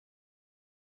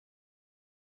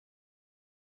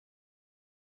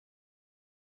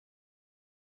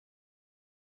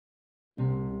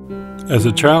As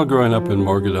a child growing up in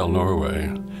Morgedal, Norway,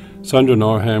 Sondre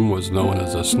Norheim was known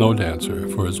as a snow dancer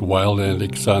for his wild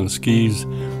antics on skis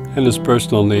and his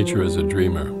personal nature as a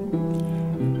dreamer.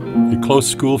 A close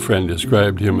school friend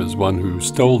described him as one who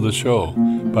stole the show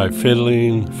by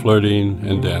fiddling, flirting,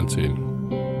 and dancing.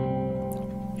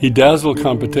 He dazzled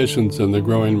competitions in the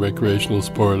growing recreational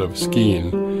sport of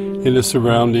skiing in the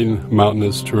surrounding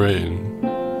mountainous terrain.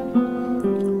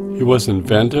 He was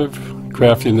inventive,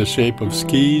 crafting the shape of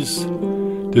skis,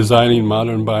 designing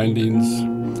modern bindings,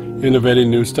 innovating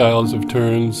new styles of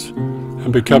turns,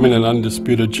 and becoming an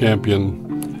undisputed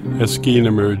champion as skiing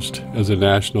emerged as a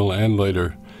national and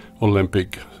later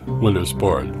Olympic winter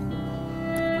sport.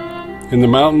 In the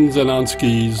mountains and on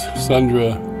skis,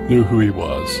 Sondre knew who he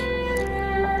was.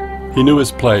 He knew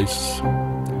his place,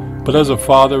 but as a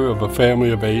father of a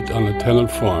family of 8 on a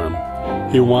tenant farm,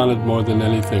 he wanted more than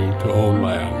anything to own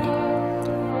land.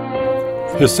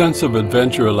 His sense of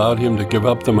adventure allowed him to give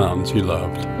up the mountains he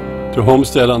loved, to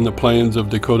homestead on the plains of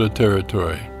Dakota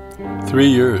Territory, 3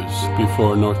 years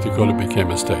before North Dakota became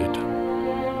a state.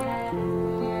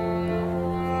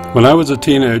 When I was a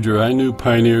teenager, I knew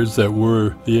pioneers that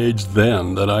were the age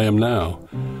then that I am now,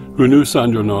 who knew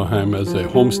Sondre Norheim as a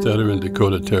homesteader in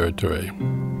Dakota Territory.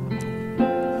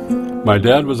 My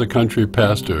dad was a country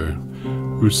pastor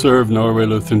who served Norway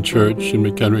Lutheran Church in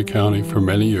McHenry County for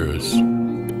many years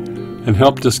and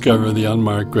helped discover the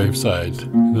unmarked gravesite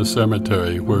in the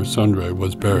cemetery where Sondre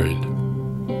was buried.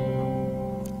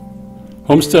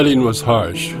 Homesteading was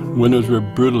harsh, winters were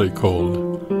brutally cold,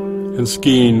 and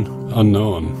skiing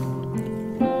unknown.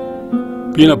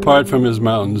 Being apart from his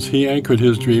mountains, he anchored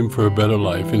his dream for a better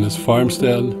life in his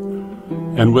farmstead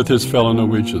and with his fellow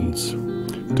Norwegians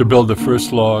to build the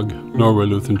first log Norway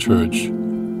Lutheran Church,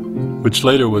 which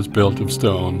later was built of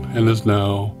stone and is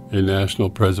now a national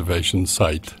preservation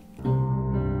site.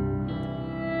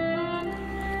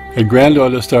 A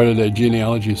granddaughter started a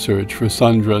genealogy search for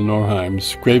Sondre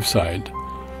Norheim's gravesite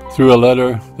through a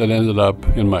letter that ended up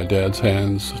in my dad's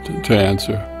hands to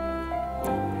answer.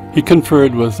 He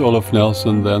conferred with Olaf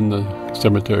Nelson, then the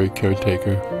cemetery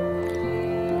caretaker.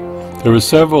 There were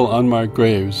several unmarked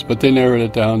graves, but they narrowed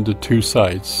it down to 2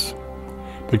 sites,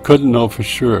 but couldn't know for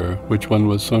sure which one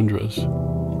was Sondre's.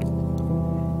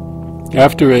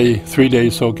 After a 3-day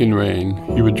soaking rain,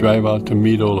 he would drive out to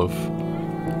meet Olaf,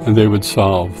 and they would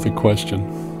solve the question.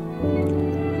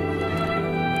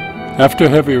 After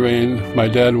heavy rain, my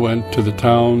dad went to the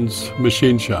town's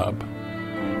machine shop,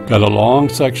 got a long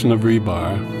section of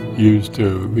rebar used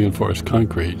to reinforce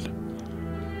concrete,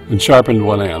 and sharpened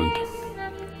one end.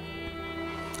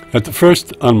 At the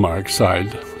first unmarked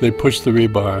site, they pushed the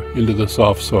rebar into the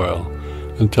soft soil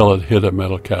until it hit a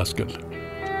metal casket.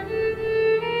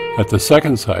 At the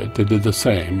second site, they did the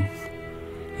same,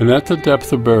 and at the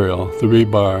depth of burial, the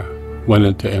rebar went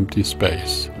into empty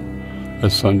space,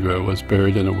 as Sondre was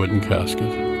buried in a wooden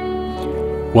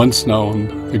casket. Once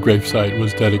known, the gravesite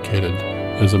was dedicated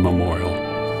as a memorial.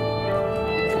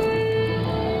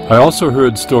 I also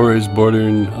heard stories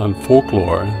bordering on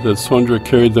folklore that Sondre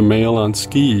carried the mail on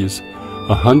skis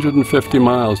 150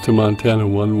 miles to Montana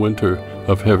one winter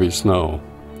of heavy snow.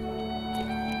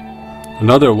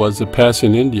 Another was that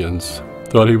passing Indians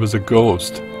thought he was a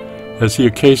ghost, as he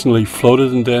occasionally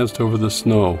floated and danced over the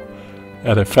snow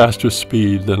at a faster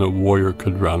speed than a warrior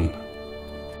could run.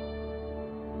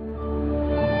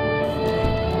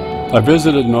 I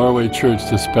visited Norway Church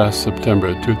this past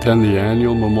September to attend the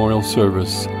annual memorial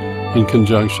service in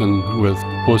conjunction with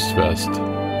Hostvest.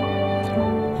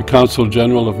 The Consul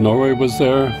General of Norway was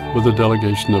there with a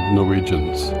delegation of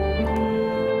Norwegians.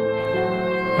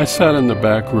 I sat in the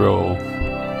back row.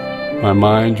 My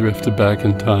mind drifted back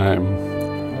in time,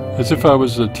 as if I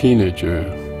was a teenager,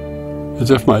 as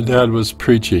if my dad was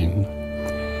preaching,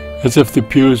 as if the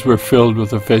pews were filled with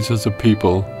the faces of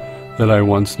people that I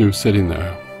once knew sitting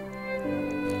there.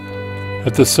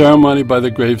 At the ceremony by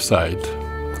the gravesite,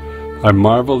 I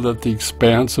marveled at the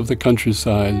expanse of the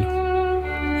countryside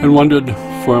and wondered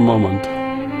for a moment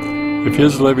if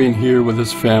his living here with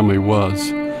his family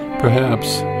was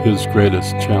perhaps his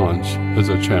greatest challenge as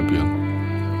a champion.